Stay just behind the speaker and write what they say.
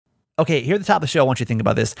Okay, here at the top of the show, I want you to think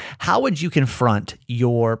about this. How would you confront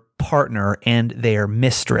your partner and their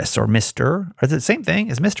mistress or mister? Or is it the same thing?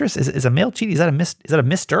 Is mistress is a male cheating? Is that a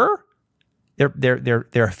mister? They're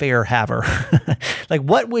affair haver. Like,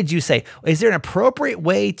 what would you say? Is there an appropriate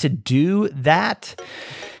way to do that?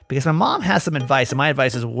 Because my mom has some advice, and my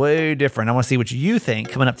advice is way different. I want to see what you think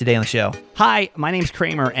coming up today on the show. Hi, my name's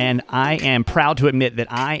Kramer, and I am proud to admit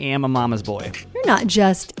that I am a mama's boy. You're not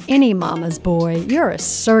just any mama's boy, you're a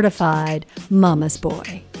certified mama's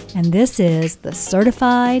boy. And this is the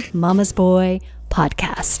Certified Mama's Boy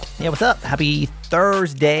Podcast. Yeah, what's up? Happy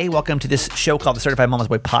Thursday. Welcome to this show called the Certified Mama's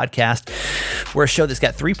Boy Podcast. We're a show that's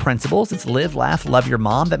got three principles. It's live, laugh, love your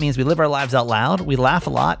mom. That means we live our lives out loud, we laugh a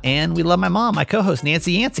lot, and we love my mom, my co-host,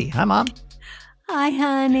 Nancy Yancey. Hi, Mom. Hi,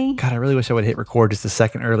 honey. God, I really wish I would hit record just a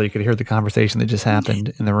second earlier. You could hear the conversation that just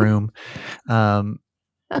happened in the room.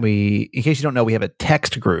 In case you don't know, we have a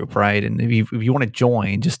text group, right? And if you want to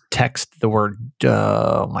join, just text the word,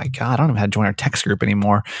 oh my God, I don't know how to join our text group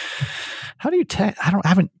anymore. How do you text? I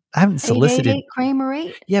haven't solicited. 888 Kramer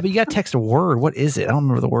 8. Yeah, but you got to text a word. What is it? I don't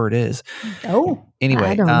remember what the word is. Oh, Anyway,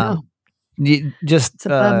 I don't know. It's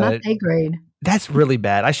above my pay grade. That's really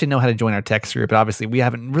bad. I should know how to join our text group, but obviously we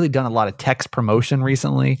haven't really done a lot of text promotion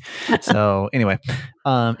recently. So anyway,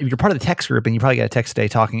 if you're part of the text group, and you probably got a text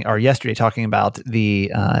yesterday talking about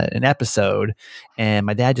an episode, and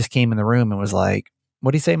my dad just came in the room and was like,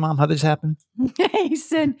 "What did he say, Mom? How did this happen?" He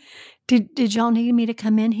said, Did y'all need me to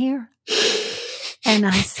come in here? And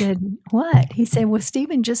I said, what? He said, well,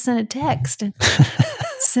 Stephen just sent a text and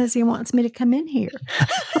says he wants me to come in here.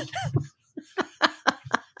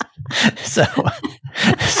 So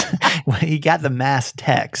he got the mass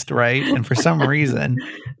text, right? And for some reason,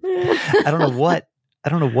 I don't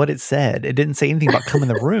know what it said. It didn't say anything about come in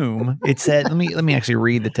the room. It said, let me actually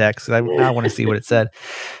read the text. I want to see what it said.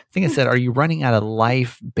 I think it said, "Are you running out of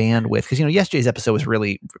life bandwidth?" Because yesterday's episode was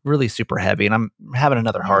really, really super heavy, and I'm having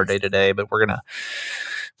another hard day today, but we're gonna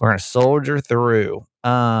soldier through.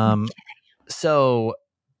 So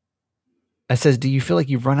it says, "Do you feel like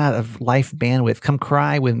you've run out of life bandwidth? Come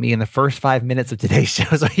cry with me in the first 5 minutes of today's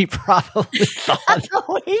show." So he probably thought.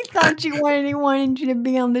 Oh, he thought he wanted you to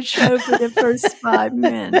be on the show for the first 5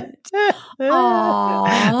 minutes.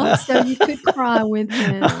 Aww, so you could cry with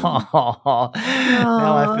him. Aww,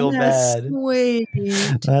 now I feel bad. Sweet.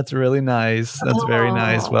 That's really nice. That's very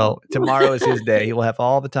nice. Well, tomorrow is his day. He will have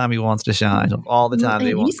all the time he wants to shine. All the time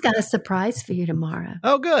he wants. He's got a surprise for you tomorrow.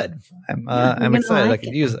 Oh, good. I'm excited. I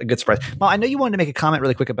could use a good surprise. Well, I know you wanted to make a comment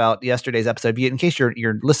really quick about yesterday's episode. In case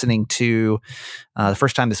you're listening to the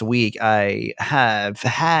first time this week, I have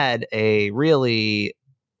had a really,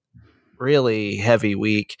 really heavy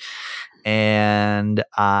week, and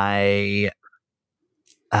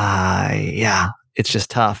it's just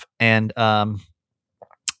tough. And I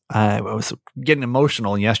was getting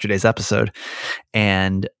emotional in yesterday's episode,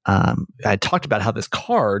 and I talked about how this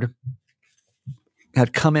card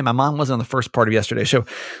had come in. My mom wasn't on the first part of yesterday's show.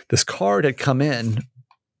 This card had come in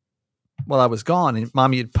while I was gone, and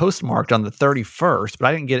Mommy had postmarked on the 31st, but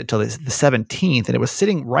I didn't get it till the 17th, and it was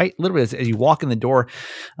sitting right literally as you walk in the door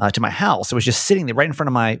to my house. It was just sitting there right in front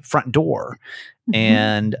of my front door. Mm-hmm.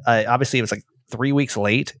 And obviously it was like 3 weeks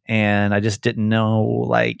late, and I just didn't know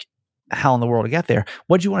how in the world to get there.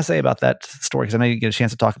 What did you want to say about that story? Because I know you get a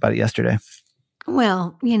chance to talk about it yesterday.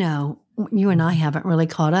 Well, you and I haven't really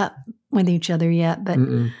caught up with each other yet, but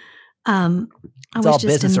it's all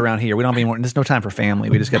business around here. We don't have any more. There's no time for family.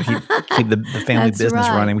 We just got to keep the family business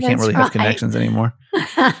running. We can't really have connections anymore.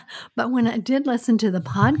 But when I did listen to the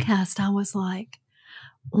podcast, I was like,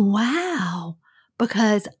 wow,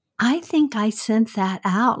 because I think I sent that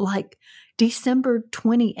out like December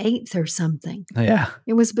 28th or something. Yeah.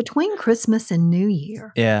 It was between Christmas and New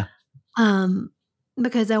Year. Yeah.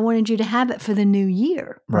 Because I wanted you to have it for the new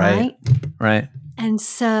year. Right. And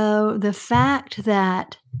so the fact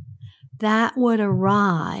that would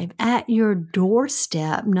arrive at your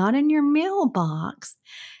doorstep, not in your mailbox,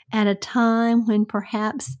 at a time when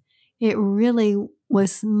perhaps it really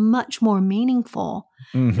was much more meaningful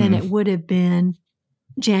than it would have been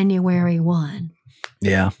January 1.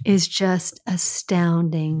 Yeah. Is just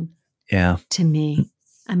astounding. Yeah. To me.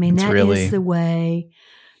 I mean, that is the way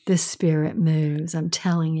the spirit moves. I'm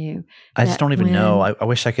telling you. I just don't even know. I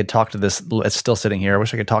wish I could talk to this. It's still sitting here. I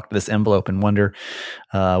wish I could talk to this envelope and wonder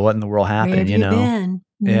what in the world happened. Where have you been?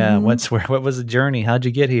 Yeah. What was the journey? How'd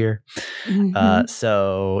you get here?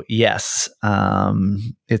 So yes,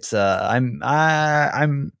 it's I'm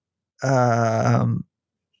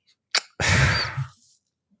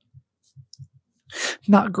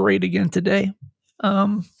not great again today.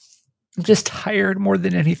 Just tired more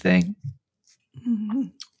than anything.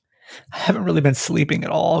 I haven't really been sleeping at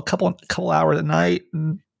all. A couple hours a night.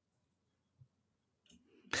 And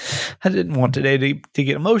I didn't want today to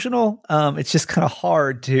get emotional. It's just kind of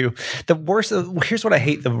hard to. Here's what I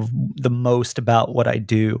hate the most about what I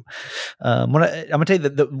do. I'm gonna tell you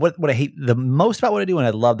what I hate the most about what I do, and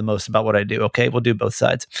I love the most about what I do. Okay, we'll do both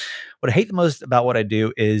sides. What I hate the most about what I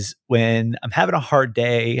do is when I'm having a hard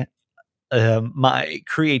day. My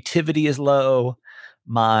creativity is low.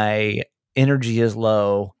 My energy is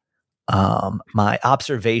low. My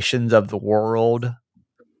observations of the world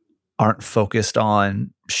aren't focused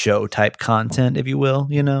on show type content, if you will,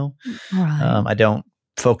 Right. I don't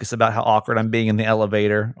focus about how awkward I'm being in the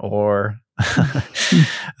elevator or,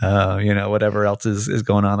 whatever else is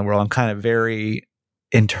going on in the world. I'm kind of very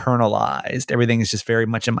internalized. Everything is just very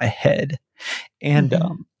much in my head. And,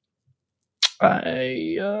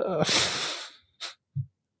 I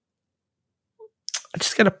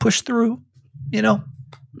just got to push through,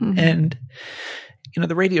 and,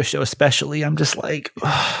 the radio show, especially, I'm just like,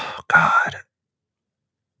 oh God,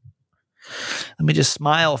 let me just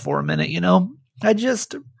smile for a minute. I'm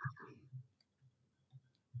just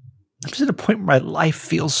at a point where my life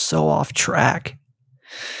feels so off track.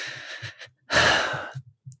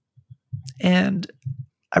 And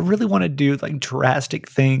I really want to do like drastic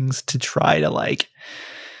things to try to like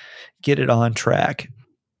get it on track.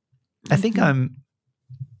 I think I'm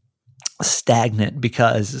stagnant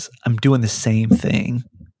because I'm doing the same thing.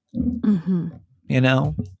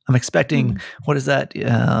 I'm expecting, what is that?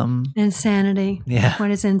 Insanity. Yeah.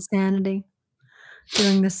 What is insanity?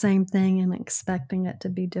 Doing the same thing and expecting it to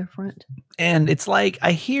be different. And it's like,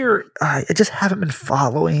 I just haven't been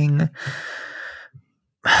following.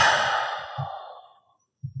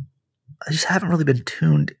 I just haven't really been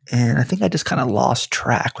tuned in. I think I just kind of lost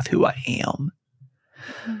track with who I am.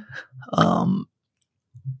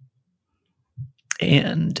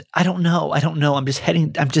 And I don't know.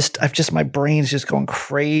 My brain's just going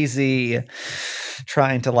crazy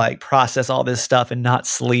trying to like process all this stuff and not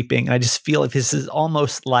sleeping. And I just feel like this is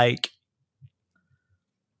almost like,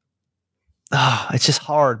 it's just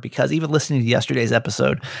hard because even listening to yesterday's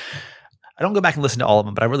episode, I don't go back and listen to all of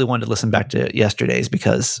them, but I really wanted to listen back to yesterday's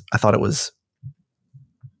because I thought I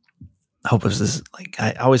hope it was this, like,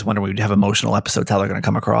 I always wonder when we'd have emotional episodes, how they're going to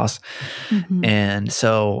come across. And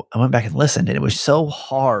so I went back and listened, and it was so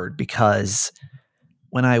hard because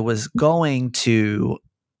when I was going to,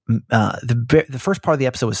 the first part of the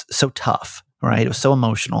episode was so tough, right? It was so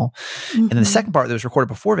emotional. And then the second part that was recorded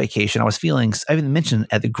before vacation, I even mentioned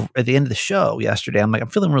at the end of the show yesterday, I'm like, I'm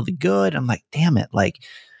feeling really good. I'm like, damn it. Like,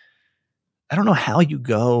 I don't know how you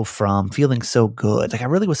go from feeling so good. Like I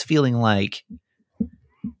really was feeling like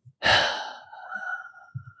I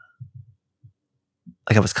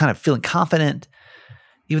was kind of feeling confident,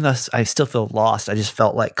 even though I still feel lost. I just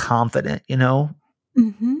felt like confident, I mean,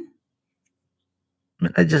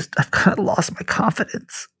 I've kind of lost my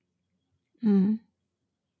confidence.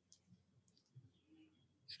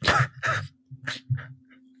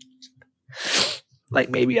 Like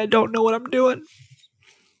maybe I don't know what I'm doing.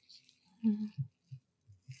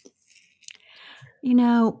 We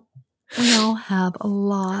all have a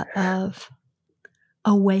lot of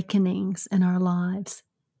awakenings in our lives,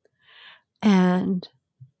 and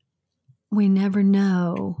we never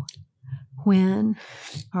know when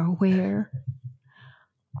or where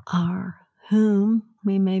or whom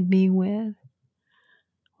we may be with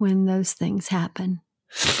when those things happen.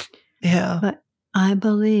 Yeah. But I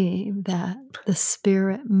believe that the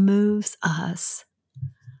Spirit moves us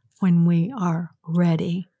when we are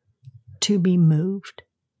ready to be moved,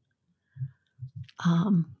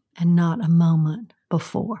 and not a moment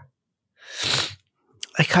before.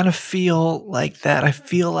 I kind of feel like that. I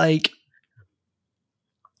feel like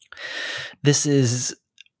this is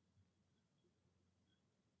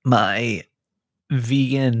my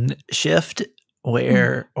vegan shift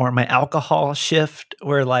or my alcohol shift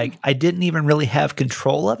where like I didn't even really have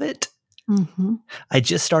control of it. I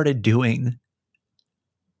just started doing.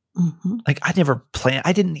 Like I never planned.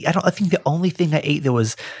 I think the only thing I ate that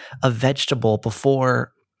was a vegetable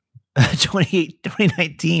before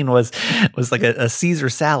 2019 was like a Caesar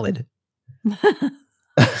salad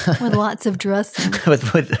with lots of dressing. with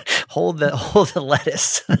hold the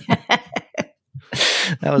lettuce.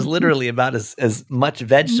 That was literally about as much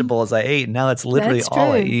vegetable as I ate. Now it's literally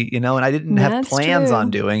all I eat, and I didn't have plans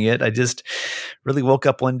on doing it. I just really woke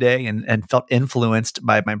up one day and felt influenced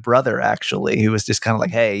by my brother, actually, who was just kind of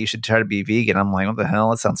like, hey, you should try to be vegan. I'm like, what the hell?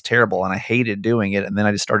 That sounds terrible. And I hated doing it. And then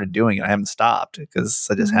I just started doing it. I haven't stopped because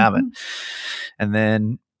I just haven't. And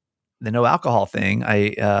then the no alcohol thing,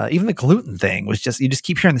 even the gluten thing was just, you just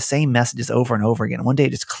keep hearing the same messages over and over again. One day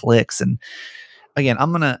it just clicks. And again,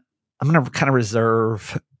 I'm going to kind of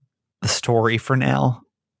reserve the story for now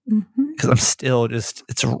because I'm still just,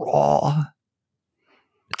 it's raw.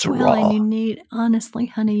 It's raw. And you need, honestly,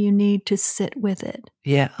 honey, you need to sit with it.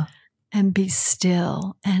 Yeah. And be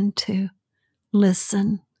still and to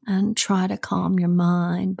listen and try to calm your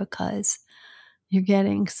mind, because you're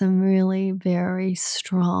getting some really very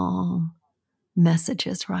strong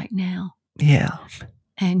messages right now. Yeah.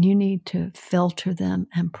 And you need to filter them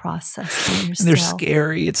and process them yourself. And they're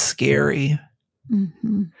scary. It's scary.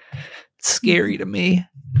 Mm-hmm. It's scary to me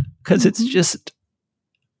because it's just,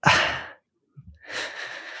 I'm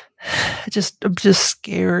just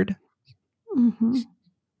scared. Mm-hmm.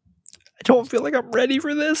 I don't feel like I'm ready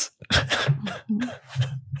for this. Mm-hmm.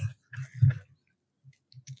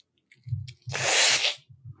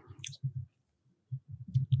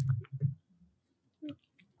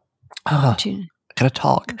 I gotta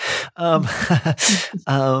talk. I'll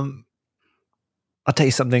tell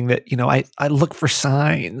you something that, I look for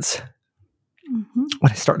signs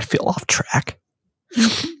when I start to feel off track.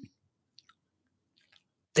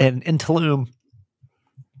 And in Tulum,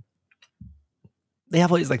 they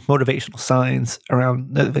have all these like motivational signs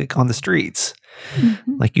around, like on the streets.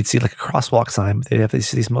 Like you'd see like a crosswalk sign, but they have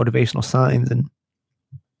these motivational signs. And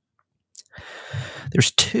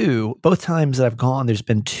there's two, both times that I've gone, there's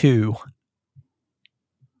been two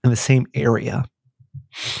in the same area.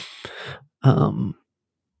 One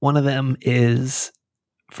of them is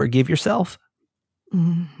forgive yourself.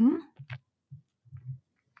 Mm-hmm.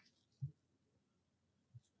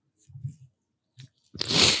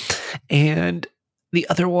 And the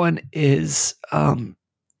other one is,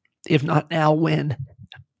 if not now, when?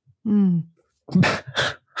 I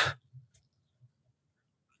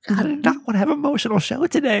do not want to have an emotional show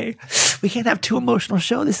today. We can't have two emotional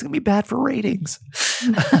shows. This is going to be bad for ratings.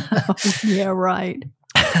 Yeah, right.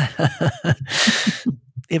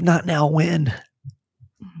 If not now, when?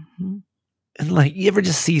 And like, you ever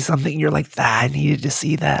just see something and you're like, I needed to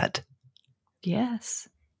see that. Yes.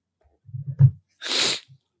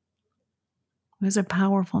 Those are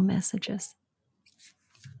powerful messages.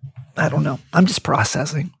 I don't know. I'm just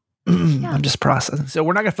processing. Yeah. I'm just processing. So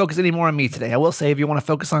we're not going to focus anymore on me today. I will say, if you want to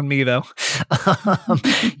focus on me, though,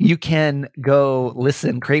 you can go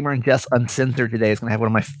listen. Kramer and Jess Uncensored today is going to have one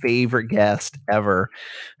of my favorite guests ever,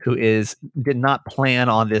 who did not plan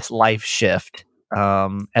on this life shift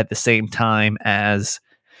at the same time as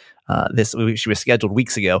this. She was scheduled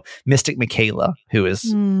weeks ago. Mystic Michaela, who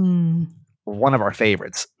is one of our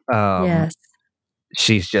favorites. Yes.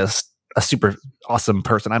 She's just a super awesome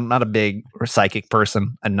person. I'm not a big or psychic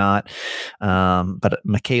person. I'm not. But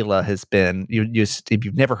Michaela has been, if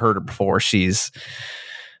you've never heard her before, she's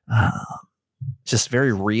just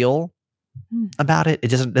very real about it. It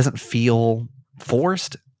doesn't feel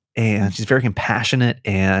forced, and she's very compassionate.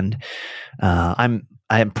 And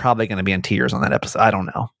I am probably going to be in tears on that episode. I don't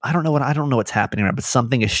know what's happening, but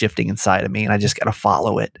something is shifting inside of me, and I just got to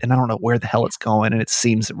follow it. And I don't know where the hell it's going. And it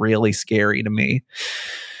seems really scary to me.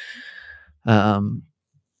 Don't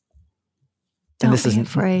be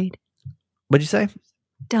afraid. What'd you say?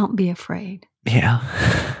 Don't be afraid. Yeah.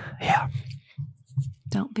 Yeah.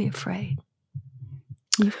 Don't be afraid.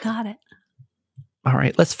 You've got it. All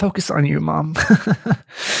right. Let's focus on you, Mom.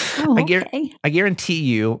 Okay. I guarantee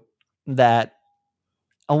you that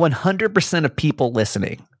 100% of people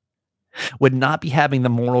listening would not be having the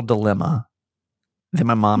moral dilemma that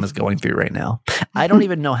my mom is going through right now. I don't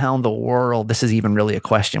even know how in the world this is even really a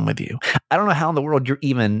question with you. I don't know how in the world you're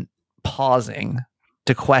even pausing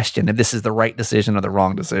to question if this is the right decision or the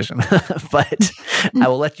wrong decision. But I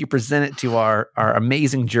will let you present it to our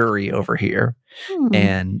amazing jury over here,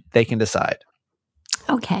 and they can decide.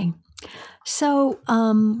 Okay. So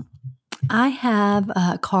I have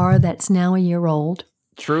a car that's now a year old.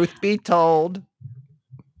 Truth be told,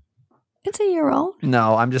 it's a year old.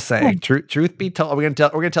 No, I'm just saying. Truth be told, we're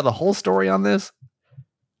gonna tell the whole story on this.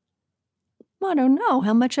 I don't know.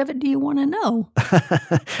 How much of it do you want to know?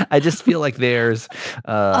 I just feel like there's.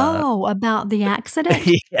 About the accident?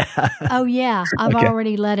 Yeah. Oh, yeah. I've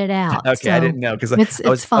already let it out. Okay, so I didn't know because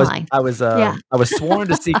it's fine. I was sworn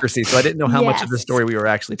to secrecy, so I didn't know how much of the story we were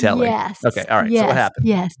actually telling. Yes. Okay. All right. Yes, so what happened?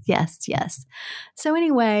 Yes. So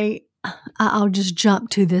anyway, I'll just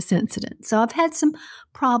jump to this incident. So I've had some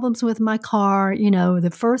problems with my car.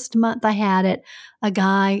 The first month I had it, a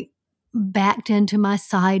guy backed into my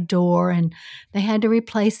side door and they had to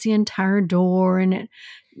replace the entire door, and it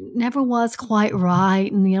never was quite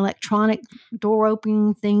right, and the electronic door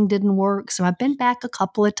opening thing didn't work. So I've been back a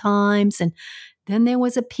couple of times, and Then there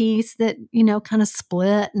was a piece that, kind of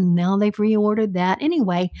split, and now they've reordered that.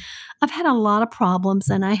 Anyway, I've had a lot of problems,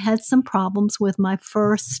 and I had some problems with my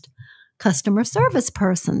first customer service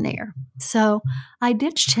person there. So I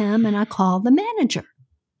ditched him and I called the manager.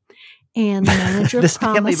 And the manager this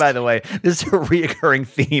promised, family, by the way, this is a reoccurring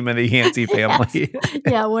theme in the Yancey family.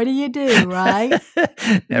 Yeah, what do you do, right?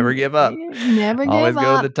 Never give up. Never give Always up.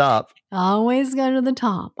 go to the top. Always go to the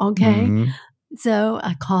top, okay? Mm-hmm. So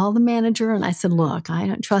I called the manager and I said, look, I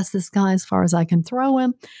don't trust this guy as far as I can throw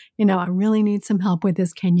him. I really need some help with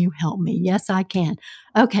this. Can you help me? Yes, I can.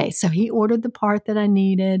 Okay, so he ordered the part that I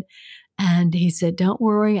needed. And he said, don't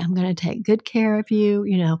worry, I'm going to take good care of you.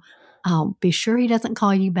 I'll be sure he doesn't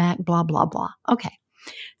call you back, blah, blah, blah. Okay.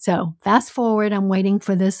 So fast forward, I'm waiting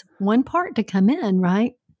for this one part to come in,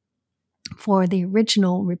 right? For the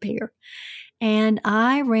original repair. And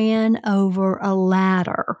I ran over a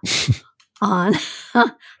ladder on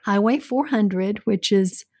Highway 400, which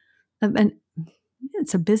is,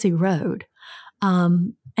 it's a busy road.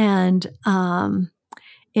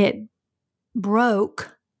 It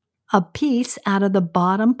broke a piece out of the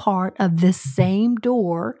bottom part of this same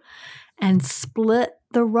door and split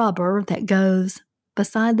the rubber that goes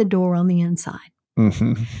beside the door on the inside.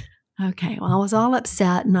 Mm-hmm. Okay, well, I was all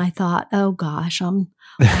upset, and I thought, oh gosh, I'm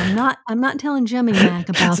not telling Jimmy Mac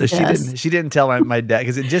about so this. She didn't tell my dad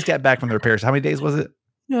because it just got back from the repairs. How many days was it?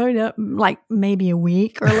 No, like maybe a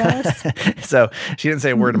week or less. So she didn't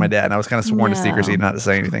say a word to my dad, and I was kind of sworn to secrecy not to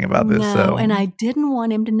say anything about this. No, and I didn't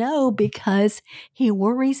want him to know because he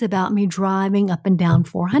worries about me driving up and down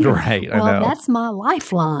 400. Right, well, I know. That's my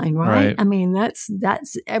lifeline, right? I mean,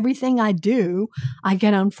 that's everything I do. I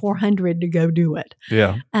get on 400 to go do it.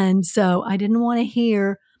 Yeah. And so I didn't want to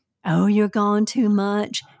hear, oh, you're gone too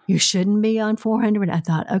much. You shouldn't be on 400. I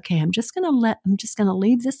thought, okay, I'm just going to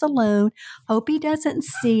leave this alone. Hope he doesn't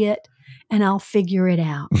see it, and I'll figure it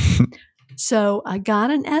out. So I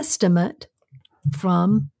got an estimate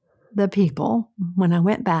from the people when I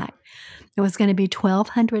went back. It was going to be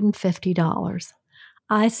 $1,250.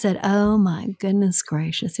 I said, oh my goodness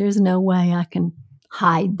gracious, there's no way I can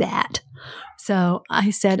hide that. So I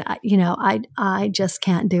said, I just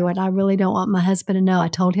can't do it. I really don't want my husband to know. I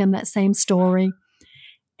told him that same story.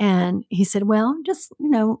 And he said, well,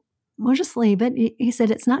 we'll just leave it. He said,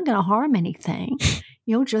 it's not going to harm anything.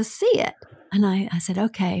 You'll just see it. And I said,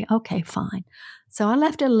 okay, fine. So I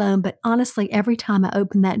left it alone. But honestly, every time I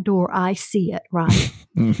open that door, I see it, right?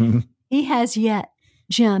 Mm-hmm.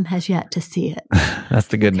 Jim has yet to see it. That's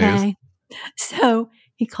the good news. So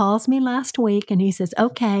he calls me last week and he says,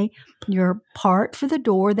 okay, your part for the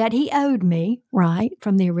door that he owed me, right,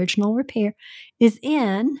 from the original repair is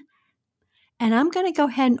in. And I'm going to go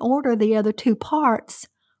ahead and order the other two parts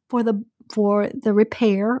for the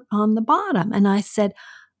repair on the bottom. And I said,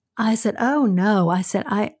 oh no. I said,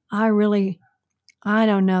 I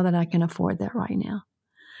don't know that I can afford that right now.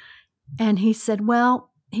 And he said,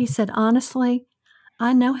 honestly,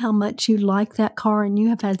 I know how much you like that car and you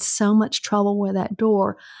have had so much trouble with that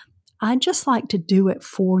door. I'd just like to do it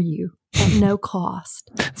for you at no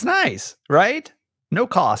cost. It's nice, right? No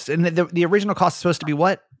cost. And the original cost is supposed to be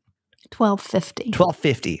what?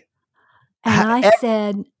 $1,250.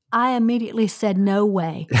 And I immediately said, no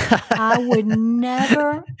way. I would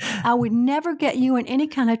never get you in any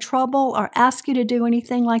kind of trouble or ask you to do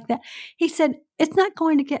anything like that. He said, it's not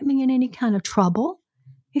going to get me in any kind of trouble.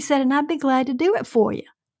 He said, and I'd be glad to do it for you.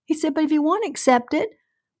 He said, but if you want to accept it,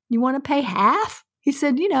 you want to pay half? He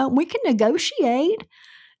said, we can negotiate.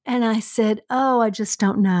 And I said, oh, I just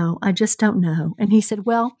don't know. And he said,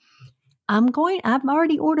 well, I've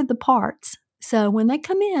already ordered the parts. So when they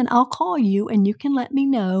come in, I'll call you and you can let me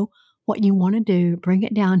know what you want to do. Bring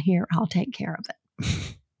it down here. I'll take care of it.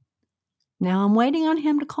 Now I'm waiting on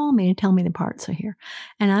him to call me and tell me the parts are here.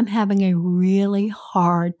 And I'm having a really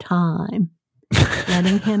hard time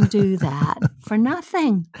letting him do that for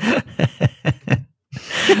nothing.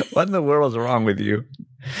 What in the world is wrong with you?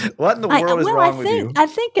 What in the world is wrong with you? I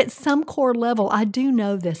think at some core level, I do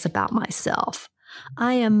know this about myself.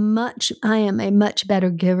 I am a much better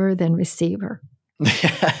giver than receiver.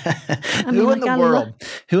 Who in the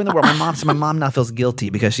world? My mom now feels guilty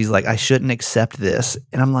because she's like, I shouldn't accept this.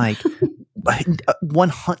 And I'm like,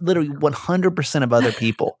 literally 100% of other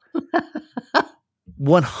people,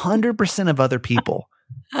 100% of other people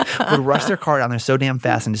would rush their car down there so damn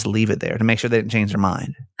fast and just leave it there to make sure they didn't change their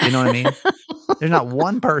mind. You know what I mean? There's not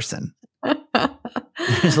one person.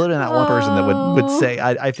 There's literally not one person that would say,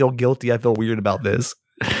 I feel guilty. I feel weird about this.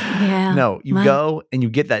 Yeah. No, you go and you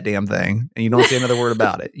get that damn thing and you don't say another word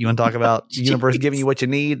about it. You want to talk about the universe giving you what you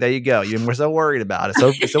need? There you go. You were so worried about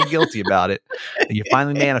it, so guilty about it. You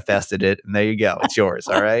finally manifested it, and there you go. It's yours.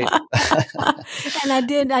 All right. And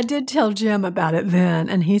I did tell Jim about it then,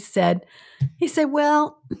 and he said,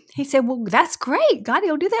 well, that's great. God,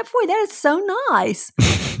 he'll do that for you. That is so nice.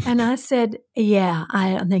 And I said, yeah,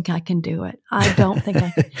 I don't think I can do it. I don't think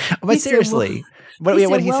I can. But seriously. What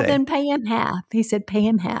did he say? Then pay him half. He said, pay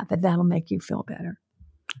him half, and that'll make you feel better.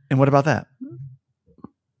 And what about that?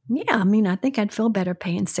 Yeah, I mean, I think I'd feel better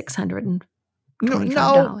paying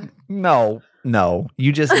 $625. No.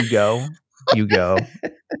 You just go. You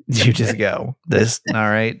just go. All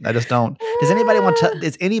right. I just don't. Does anybody want to?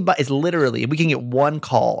 It's literally, we can get one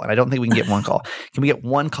call, and I don't think we can get one call. Can we get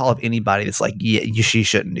one call of anybody that's like, yeah, she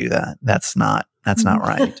shouldn't do that. That's not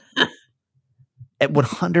right. At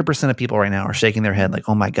 100% of people right now are shaking their head like,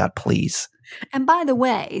 oh my God, please. And by the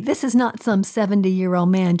way, this is not some 70-year-old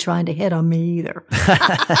man trying to hit on me either.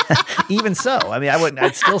 Even so, I mean,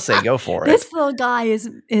 I'd still say go for it. This little guy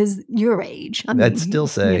is your age. I'd still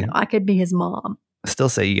say, I could be his mom. Still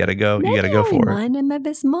say you got to go. You got to go for it. Remind him of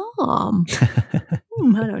his mom. I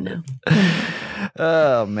don't know.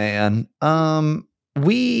 Oh man.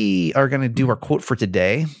 We are going to do our quote for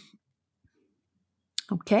today.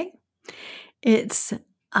 Okay. It's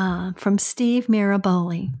from Steve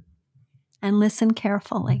Maraboli. And listen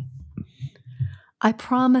carefully. I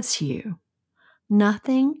promise you,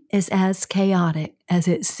 nothing is as chaotic as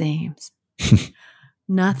it seems.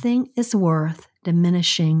 Nothing is worth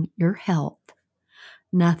diminishing your health.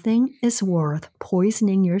 Nothing is worth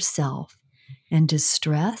poisoning yourself in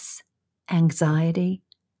distress, anxiety,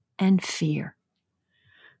 and fear.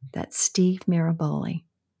 That's Steve Maraboli.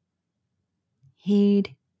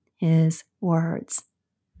 Heed his words.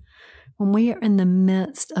 When we are in the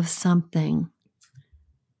midst of something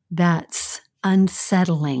that's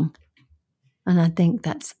unsettling, and I think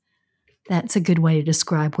that's a good way to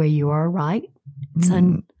describe where you are, right? It's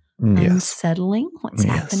unsettling what's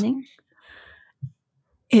happening.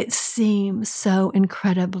 It seems so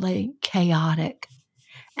incredibly chaotic,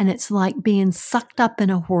 and it's like being sucked up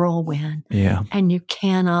in a whirlwind, and you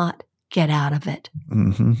cannot get out of it.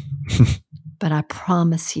 Mm-hmm. But I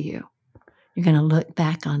promise you, you're going to look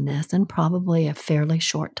back on this in probably a fairly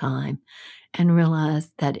short time and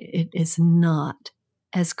realize that it is not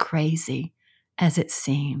as crazy as it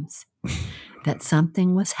seems, that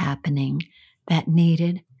something was happening that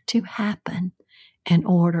needed to happen in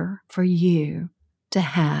order for you to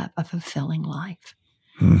have a fulfilling life.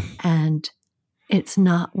 And it's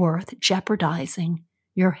not worth jeopardizing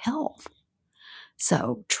your health.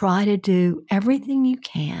 So try to do everything you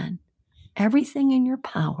can, everything in your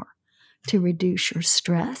power, to reduce your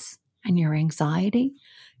stress and your anxiety,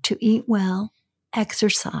 to eat well,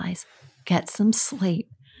 exercise, get some sleep,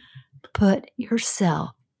 put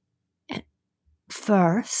yourself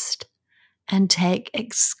first, and take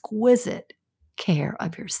exquisite care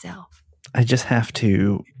of yourself. I just have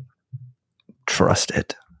to trust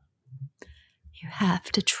it. You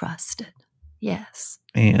have to trust it. Yes.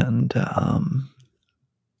 And I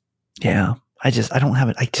don't have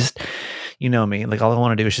it. You know me, like all I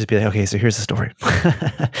want to do is just be like, okay, so here's the story.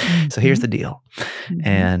 So here's the deal.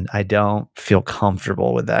 And I don't feel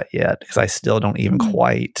comfortable with that yet because I still don't even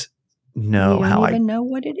quite know how I know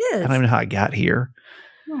what it is. I don't even know how I got here.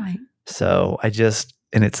 Right. So it's just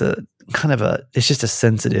a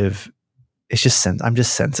sensitive, I'm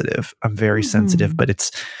just sensitive. I'm very sensitive, but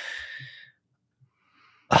it's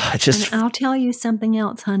just. And I'll tell you something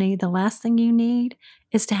else, honey. The last thing you need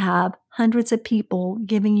is to have hundreds of people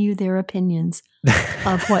giving you their opinions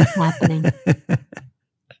of what's happening.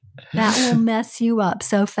 That will mess you up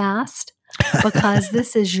so fast because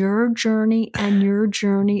this is your journey and your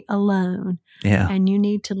journey alone. Yeah. And you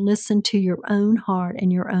need to listen to your own heart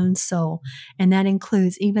and your own soul. And that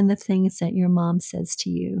includes even the things that your mom says to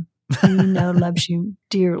you, who you know loves you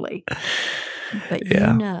dearly. But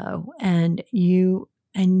you know, and you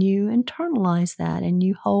internalize that and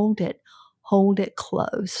you hold it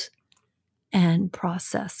close and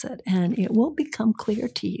process it, and it will become clear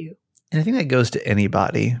to you. And I think that goes to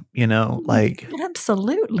anybody, like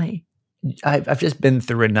absolutely. I've just been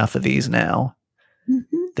through enough of these now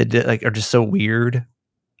that are just so weird.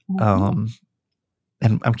 And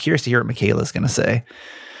I'm curious to hear what Michaela's going to say.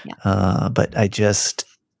 Yeah. But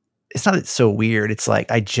it's not so weird. It's like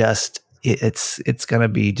it's going to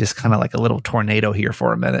be just kind of like a little tornado here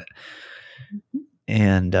for a minute.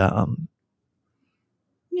 And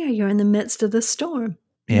you're in the midst of the storm,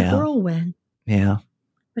 the whirlwind. Yeah.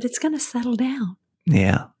 But it's going to settle down.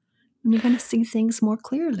 Yeah. And you're going to see things more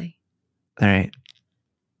clearly. All right.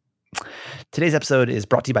 Today's episode is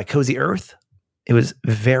brought to you by Cozy Earth. It was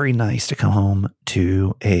very nice to come home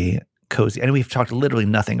to a cozy. And we've talked literally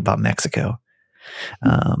nothing about Mexico.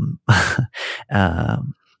 I'll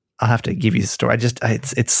have to give you the story.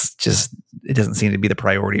 It's just, it doesn't seem to be the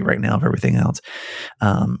priority right now of everything else.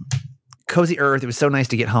 Cozy Earth. It was so nice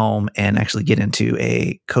to get home and actually get into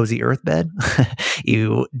a Cozy Earth bed.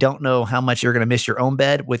 You don't know how much you're going to miss your own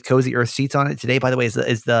bed with Cozy Earth sheets on it. Today, by the way, is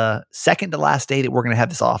the second to last day that we're going to have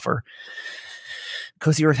this offer.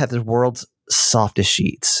 Cozy Earth has the world's softest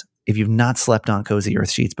sheets. If you've not slept on Cozy Earth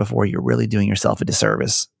sheets before, you're really doing yourself a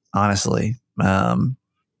disservice, honestly.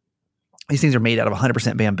 These things are made out of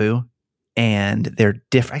 100% bamboo, and they're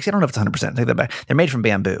different. Actually, I don't know if it's 100%. Take that back. They're made from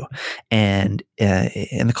bamboo, and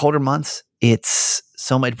in the colder months, it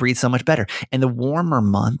breathes so much better. And the warmer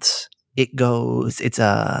months, it's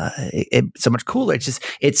so much cooler.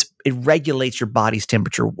 It regulates your body's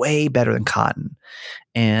temperature way better than cotton.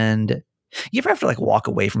 And you ever have to walk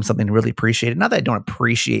away from something to really appreciate it? Not that I don't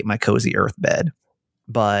appreciate my Cozy Earth bed,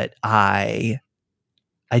 but I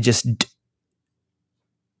just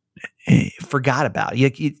forgot about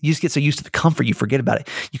it. You just get so used to the comfort, you forget about it.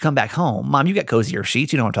 You come back home, Mom, you got Cozy Earth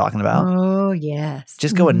sheets. You know what I'm talking about? Oh, yes.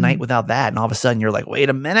 Just go a night without that, and all of a sudden you're like, wait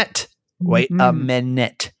a minute.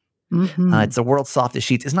 It's the world's softest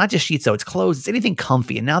sheets. It's not just sheets, though. It's clothes. It's anything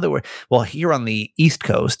comfy. And now that here on the East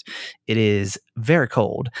Coast, it is very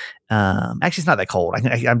cold. Actually, it's not that cold.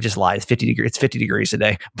 I'm just lying. It's 50 degrees. It's 50 degrees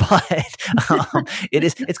today, but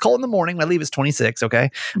it's cold in the morning. My leave is 26. Okay.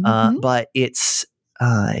 But it's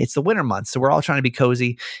the winter months. So we're all trying to be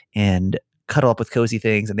cozy and cuddle up with cozy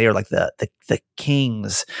things, and they are like the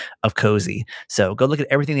kings of cozy. So go look at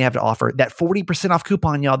everything they have to offer. That 40% off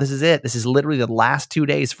coupon, y'all. This is it. This is literally the last 2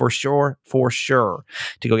 days for sure,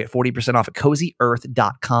 to go get 40% off at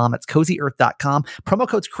CozyEarth.com. That's CozyEarth.com. Promo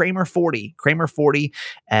code's Kramer40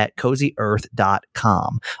 at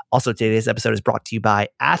CozyEarth.com. Also, today's episode is brought to you by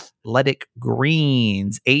Athletic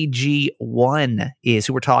Greens. AG1 is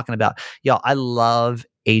who we're talking about. Y'all, I love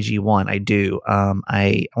AG1. I do.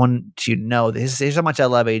 I want you to know this. Here's how much I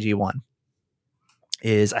love AG1.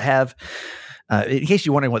 I have, in case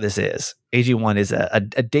you're wondering what this is, AG1 is a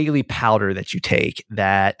daily powder that you take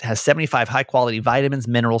that has 75 high quality vitamins,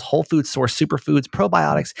 minerals, whole food source superfoods,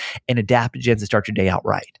 probiotics, and adaptogens to start your day out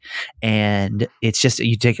right. And it's just,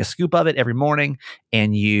 you take a scoop of it every morning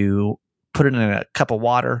and you put it in a cup of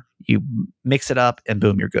water, you mix it up, and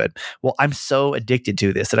boom, you're good. Well, I'm so addicted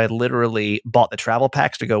to this that I literally bought the travel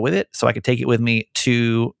packs to go with it so I could take it with me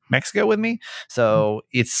to Mexico with me. So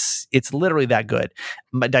it's literally that good.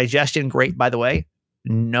 My digestion, great, by the way.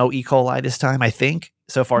 No E. coli this time, I think.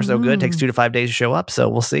 So far, so good. It takes 2 to 5 days to show up, so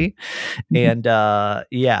we'll see. And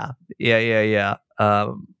yeah.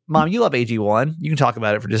 Mom, you love AG1. You can talk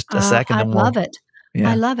about it for just a second. I love it. Yeah.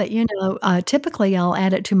 I love it. Typically I'll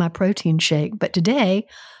add it to my protein shake, but today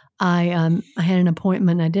I had an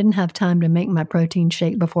appointment. I didn't have time to make my protein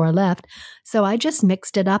shake before I left. So I just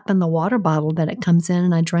mixed it up in the water bottle that it comes in,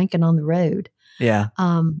 and I drank it on the road. Yeah.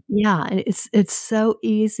 It's so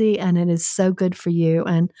easy, and it is so good for you.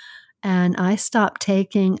 And I stopped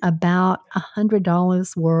taking about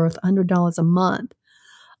 $100 a month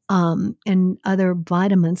and other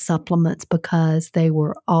vitamin supplements because they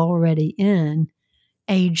were already in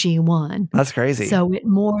AG1. That's crazy. So it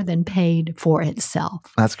more than paid for itself.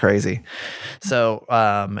 That's crazy. So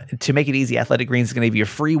to make it easy, Athletic Greens is going to give you a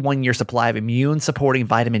free 1-year supply of immune-supporting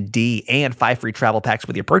vitamin D and 5 free travel packs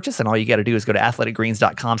with your purchase. And all you got to do is go to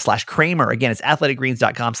athleticgreens.com/Kramer. Again, it's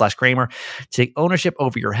athleticgreens.com/Kramer. Take ownership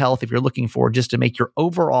over your health if you're looking for just to make your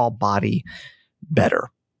overall body better.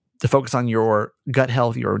 To focus on your gut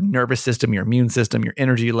health, your nervous system, your immune system, your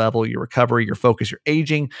energy level, your recovery, your focus, your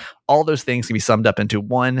aging, all those things can be summed up into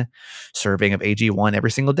one serving of AG1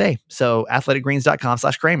 every single day. So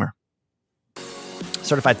athleticgreens.com/Kramer.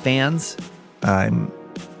 Certified fans, I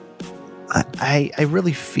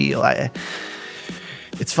really feel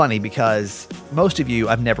it's funny because most of you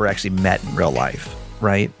I've never actually met in real life,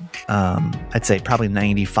 right? I'd say probably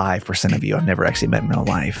 95% of you I've never actually met in real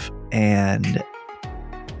life. And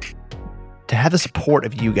to have the support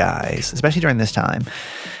of you guys, especially during this time,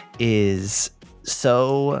 is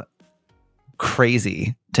so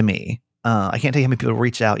crazy to me. I can't tell you how many people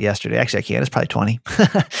reached out yesterday. Actually, I can. It's probably 20.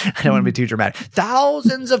 I don't want to be too dramatic.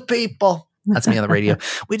 Thousands of people. That's me on the radio.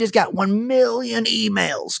 We just got 1 million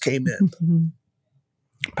emails came in.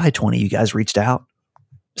 Probably 20 of you guys reached out,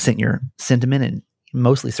 sent your sentiment, and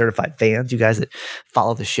mostly certified fans, you guys that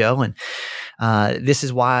follow the show. And this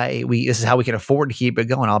is how we can afford to keep it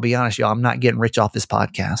going. I'll be honest, y'all, I'm not getting rich off this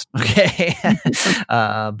podcast. Okay.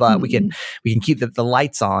 But we can keep the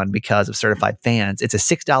lights on because of certified fans. It's a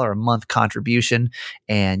 $6 a month contribution,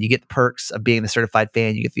 and you get the perks of being the certified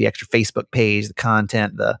fan. You get the extra Facebook page, the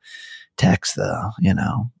content, the text, the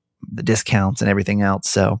discounts and everything else.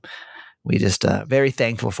 So we just very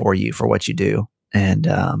thankful for you for what you do. And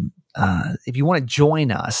if you want to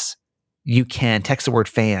join us, you can text the word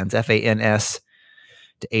fans, FANS,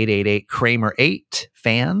 to 888 Kramer 8,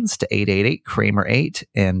 fans to 888 Kramer 8,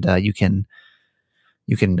 and you can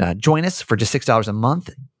join us for just $6 a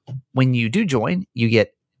month. When you do join, you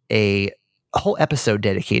get a whole episode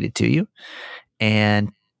dedicated to you.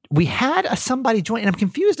 And we had somebody join, and I'm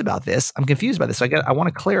confused about this. So I want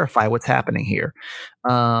to clarify what's happening here.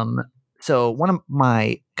 So one of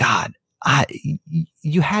my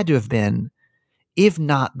you had to have been, if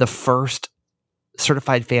not the first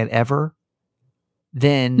certified fan ever,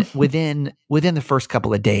 then within the first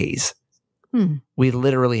couple of days, we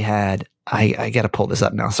literally had, I got to pull this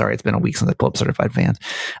up now. Sorry, it's been a week since I pulled up certified fans.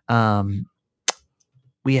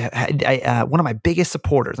 We had one of my biggest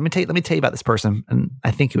supporters. Let me tell you about this person, and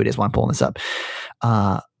I think who it is while I'm pulling this up.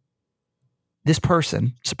 This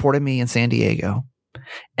person supported me in San Diego,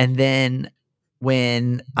 and then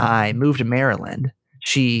when I moved to Maryland,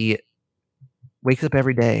 she wakes up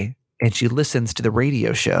every day and she listens to the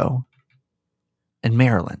radio show in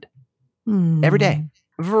Maryland every day.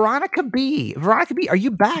 Veronica B, are you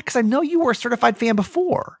back? Because I know you were a certified fan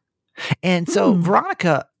before. And so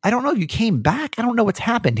Veronica, I don't know if you came back. I don't know what's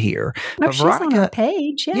happened here. No, but Veronica, she's on our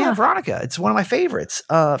page. Yeah, Veronica. It's one of my favorites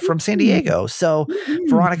from San Diego. So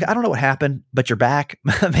Veronica, I don't know what happened, but you're back.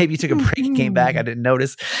 Maybe you took a break and came back. I didn't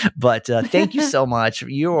notice. But thank you so much.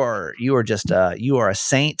 You are a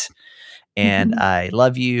saint, and I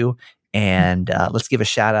love you. And let's give a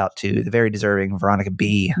shout out to the very deserving Veronica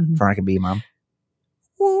B. Veronica B, Mom.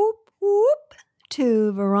 Whoop, whoop.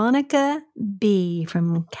 To Veronica B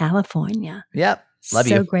from California. Yep. Love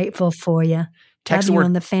you. So grateful for you. Text Love you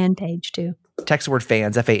on the fan page too. Text the word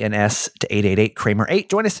fans, FANS, to 888 Kramer 8.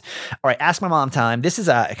 Join us. All right. Ask My Mom time. This is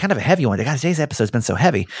a kind of a heavy one. Guys, today's episode has been so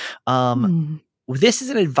heavy. This is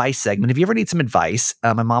an advice segment. If you ever need some advice,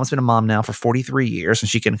 my mom's been a mom now for 43 years, and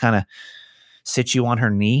she can kind of sit you on her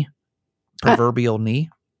knee, proverbial knee.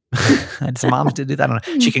 Some moms did that. I don't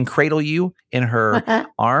know. She can cradle you in her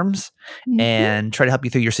arms and try to help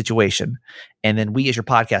you through your situation. And then we, as your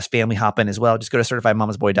podcast family, hop in as well. Just go to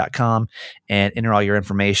certifiedmamasboy.com and enter all your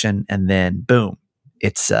information, and then boom,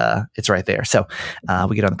 it's right there. So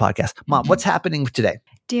we get on the podcast. Mom, what's happening today?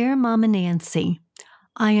 Dear Mama Nancy,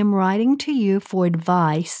 I am writing to you for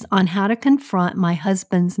advice on how to confront my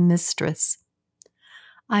husband's mistress.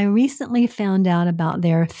 I recently found out about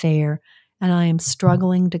their affair, and I am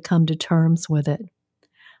struggling to come to terms with it.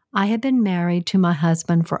 I have been married to my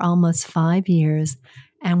husband for almost 5 years,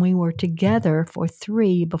 and we were together for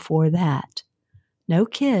 3 before that. No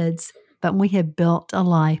kids, but we have built a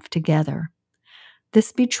life together.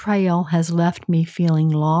 This betrayal has left me feeling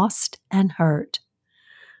lost and hurt.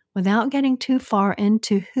 Without getting too far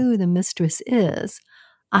into who the mistress is,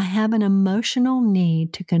 I have an emotional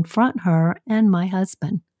need to confront her and my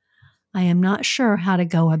husband. I am not sure how to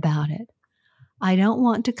go about it. I don't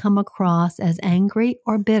want to come across as angry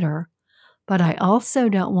or bitter, but I also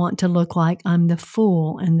don't want to look like I'm the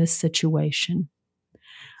fool in this situation.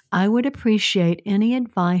 I would appreciate any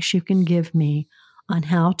advice you can give me on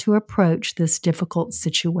how to approach this difficult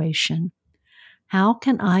situation. How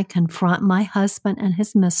can I confront my husband and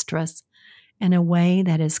his mistress in a way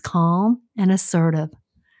that is calm and assertive?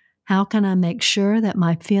 How can I make sure that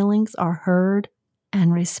my feelings are heard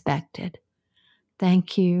and respected?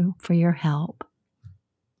 Thank you for your help.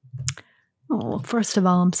 Oh, first of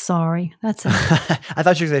all, I'm sorry. I thought you were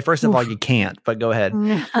going to say, first of all, you can't, but go ahead.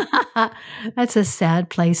 That's a sad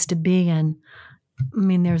place to be in. I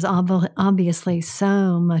mean, there's obviously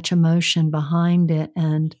so much emotion behind it.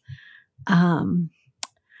 And, I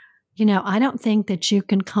don't think that you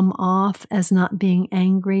can come off as not being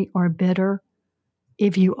angry or bitter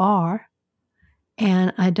if you are.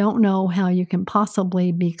 And I don't know how you can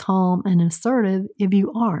possibly be calm and assertive if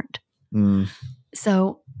you aren't.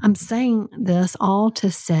 So I'm saying this all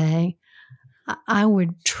to say I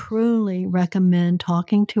would truly recommend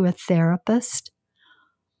talking to a therapist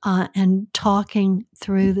and talking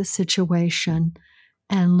through the situation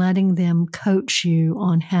and letting them coach you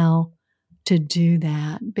on how to do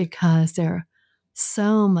that, because there's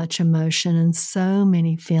so much emotion and so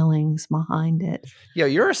many feelings behind it.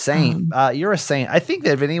 You're a saint. You're a saint. I think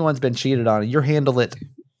that if anyone's been cheated on, you handle it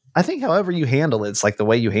I think however you handle it's like the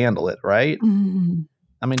way you handle it, right? Mm-hmm.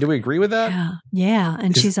 I mean, do we agree with that? Yeah.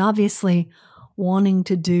 And she's obviously wanting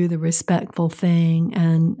to do the respectful thing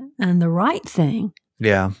and the right thing.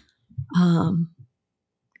 Yeah.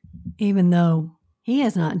 Even though he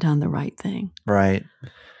has not done the right thing. Right.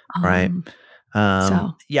 Right.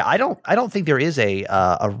 So yeah, I don't think there is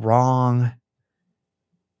a wrong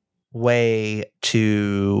way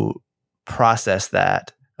to process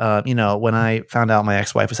that. When I found out my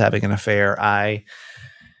ex-wife was having an affair, I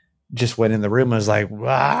just went in the room and was like,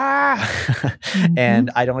 "Wah!" Mm-hmm. And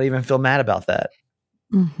I don't even feel mad about that.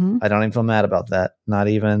 Mm-hmm. I don't even feel mad about that. Not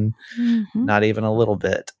even a little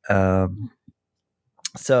bit.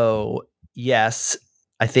 So yes,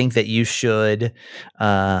 I think that you should,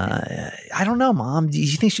 I don't know, Mom, do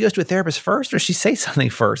you think she goes to a therapist first or she say something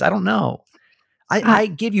first? I don't know. I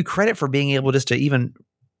give you credit for being able just to even,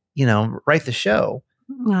 write the show.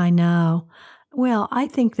 I know. Well, I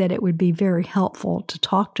think that it would be very helpful to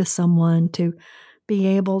talk to someone to be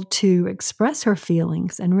able to express her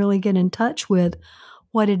feelings and really get in touch with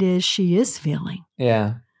what it is she is feeling.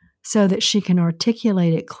 Yeah. So that she can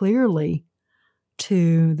articulate it clearly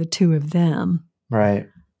to the two of them. Right.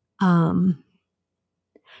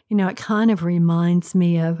 It kind of reminds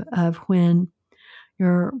me of when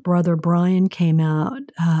your brother Brian came out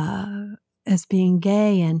as being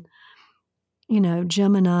gay, and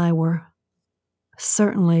Jim and I were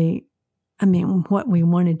certainly, what we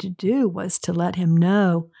wanted to do was to let him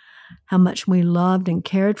know how much we loved and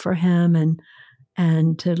cared for him,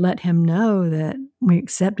 and to let him know that we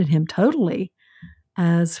accepted him totally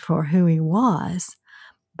as for who he was.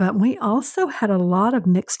 But we also had a lot of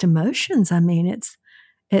mixed emotions.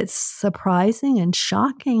 It's surprising and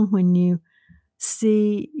shocking when you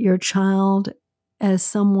see your child as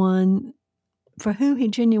someone for who he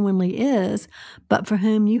genuinely is, but for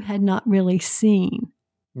whom you had not really seen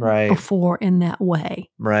before in that way.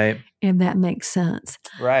 Right. If that makes sense.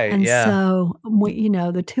 Right. And yeah. so we,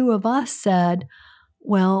 the two of us said,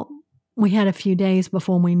 well, we had a few days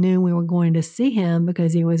before we knew we were going to see him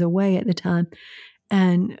because he was away at the time.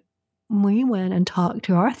 And we went and talked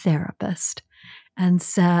to our therapist and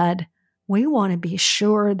said, we want to be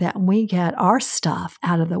sure that we get our stuff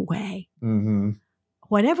out of the way. Mm-hmm.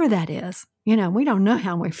 Whatever that is. We don't know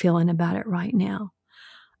how we're feeling about it right now,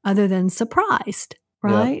 other than surprised,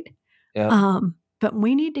 right? Yep. But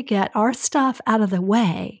we need to get our stuff out of the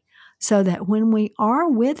way so that when we are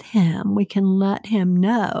with him, we can let him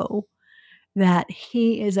know that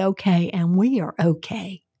he is okay and we are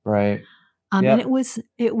okay. Right. And it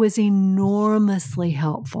was enormously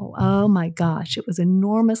helpful. Oh my gosh, it was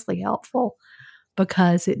enormously helpful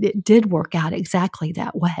because it did work out exactly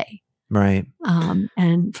that way. Right.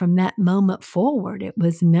 And from that moment forward, it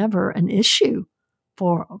was never an issue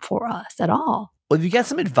for us at all. Well, if you got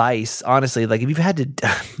some advice, honestly, like if you've had to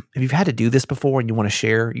do this before and you want to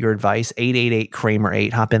share your advice,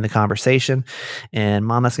 888-Kramer-8, hop in the conversation. And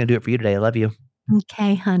Mom, that's going to do it for you today. I love you.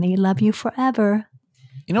 Okay, honey. Love you forever.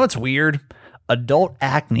 You know what's weird? Adult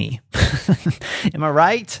acne. Am I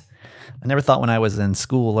right? I never thought when I was in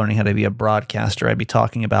school learning how to be a broadcaster, I'd be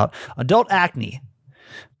talking about adult acne.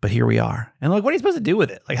 But here we are. And like, what are you supposed to do with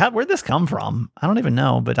it? Like, where'd this come from? I don't even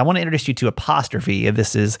know, but I want to introduce you to Apostrophe if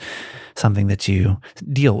this is something that you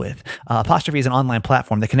deal with. Apostrophe is an online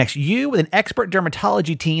platform that connects you with an expert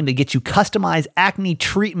dermatology team that gets you customized acne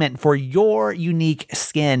treatment for your unique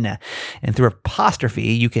skin. And through Apostrophe,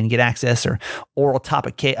 you can get access or oral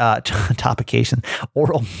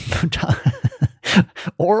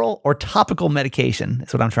or topical medication,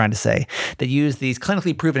 that's what I'm trying to say, that use these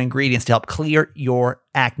clinically proven ingredients to help clear your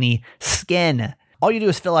acne skin. All you do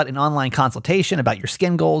is fill out an online consultation about your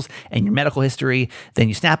skin goals and your medical history. Then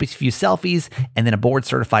you snap a few selfies, and then a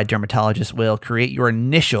board-certified dermatologist will create your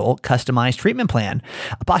initial customized treatment plan.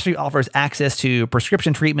 Apostrophe offers access to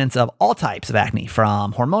prescription treatments of all types of acne,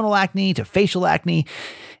 from hormonal acne to facial acne,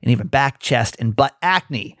 and even back, chest, and butt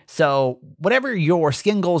acne. So whatever your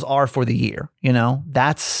skin goals are for the year,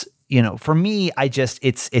 that's, for me,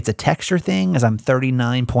 it's a texture thing, as I'm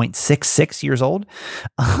 39.66 years old.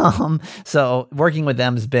 So working with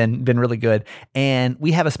them has been really good. And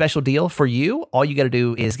we have a special deal for you. All you got to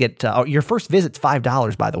do is get, your first visit's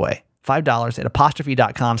 $5, by the way. $5 at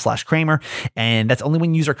apostrophe.com/Kramer. And that's only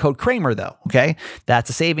when you use our code Kramer, though. Okay. That's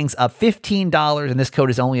a savings of $15. And this code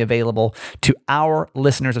is only available to our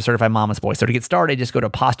listeners of Certified Mama's Boy. So to get started, just go to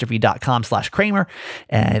apostrophe.com/Kramer,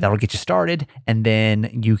 and that'll get you started. And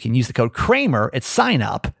then you can use the code Kramer at sign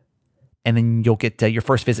up, and then you'll get your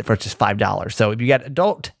first visit for just $5. So if you got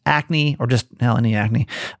adult acne or just any acne,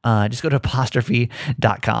 just go to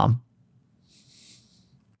apostrophe.com.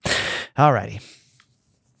 All righty.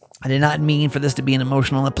 I did not mean for this to be an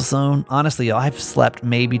emotional episode. Honestly, I've slept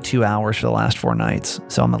maybe 2 hours for the last 4 nights,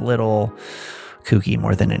 so I'm a little kooky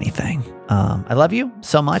more than anything. I love you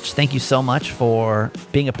so much. Thank you so much for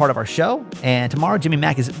being a part of our show. And tomorrow, Jimmy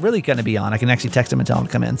Mack is really going to be on. I can actually text him and tell him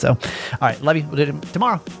to come in. So, all right, love you. We'll do it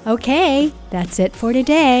tomorrow. Okay, that's it for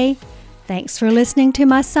today. Thanks for listening to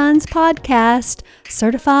my son's podcast,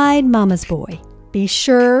 Certified Mama's Boy. Be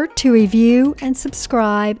sure to review and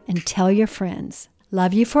subscribe and tell your friends.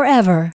 Love you forever.